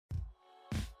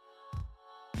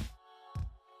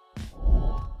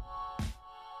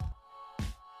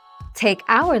Take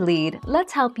our lead,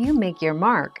 let's help you make your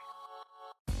mark.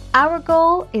 Our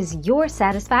goal is your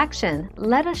satisfaction.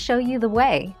 Let us show you the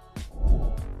way.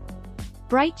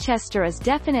 Brightchester is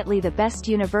definitely the best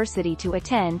university to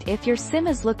attend if your sim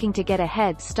is looking to get a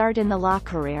head start in the law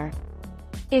career.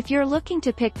 If you're looking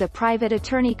to pick the private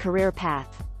attorney career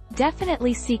path,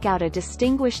 definitely seek out a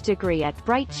distinguished degree at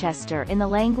Brightchester in the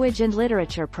Language and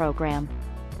Literature program.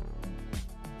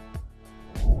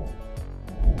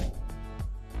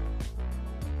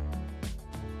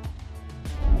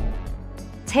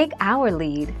 Take our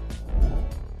lead.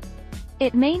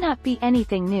 It may not be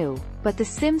anything new, but The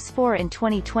Sims 4 in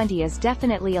 2020 is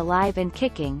definitely alive and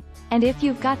kicking, and if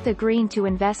you've got the green to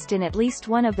invest in at least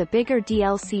one of the bigger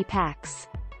DLC packs,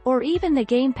 or even the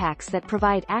game packs that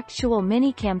provide actual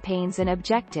mini-campaigns and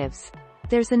objectives,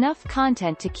 there's enough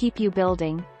content to keep you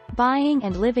building, buying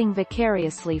and living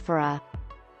vicariously for a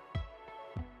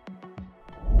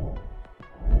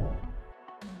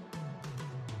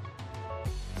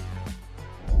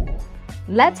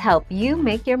Let's help you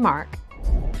make your mark.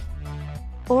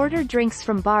 Order drinks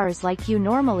from bars like you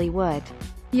normally would.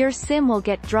 Your sim will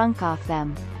get drunk off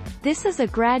them. This is a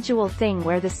gradual thing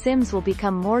where the sims will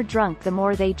become more drunk the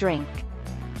more they drink.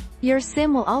 Your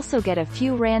sim will also get a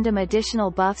few random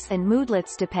additional buffs and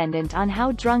moodlets dependent on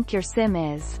how drunk your sim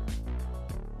is.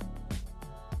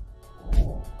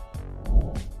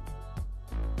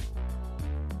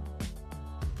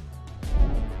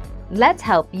 Let's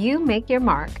help you make your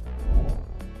mark.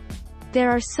 There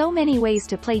are so many ways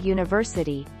to play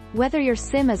university, whether your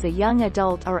sim is a young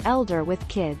adult or elder with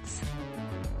kids.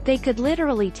 They could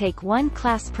literally take one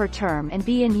class per term and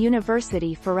be in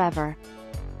university forever.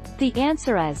 The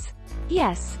answer is,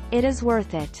 yes, it is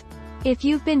worth it. If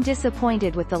you've been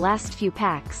disappointed with the last few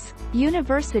packs,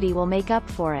 university will make up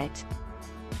for it.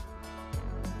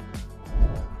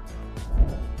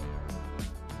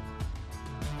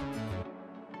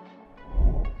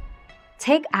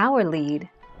 Take our lead.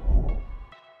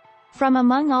 From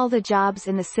among all the jobs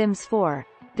in The Sims 4,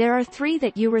 there are 3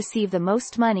 that you receive the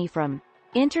most money from: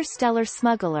 Interstellar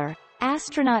Smuggler,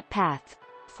 Astronaut Path,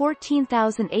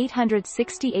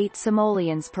 14,868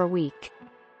 simoleons per week.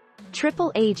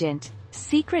 Triple Agent,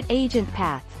 Secret Agent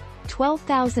Path,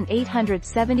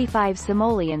 12,875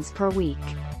 simoleons per week.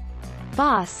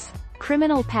 Boss,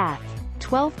 Criminal Path,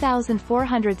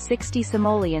 12,460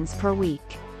 simoleons per week.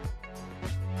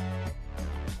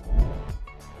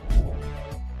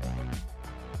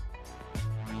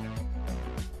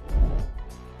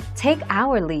 Take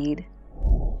our lead.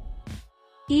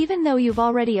 Even though you've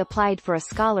already applied for a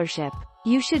scholarship,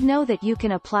 you should know that you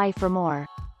can apply for more.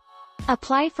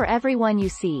 Apply for everyone you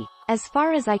see, as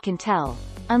far as I can tell,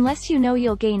 unless you know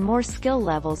you'll gain more skill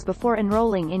levels before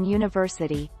enrolling in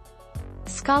university.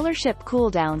 Scholarship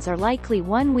cooldowns are likely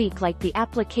 1 week like the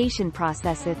application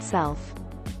process itself.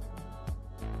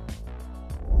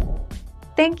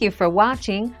 Thank you for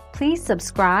watching. Please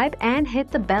subscribe and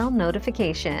hit the bell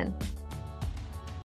notification.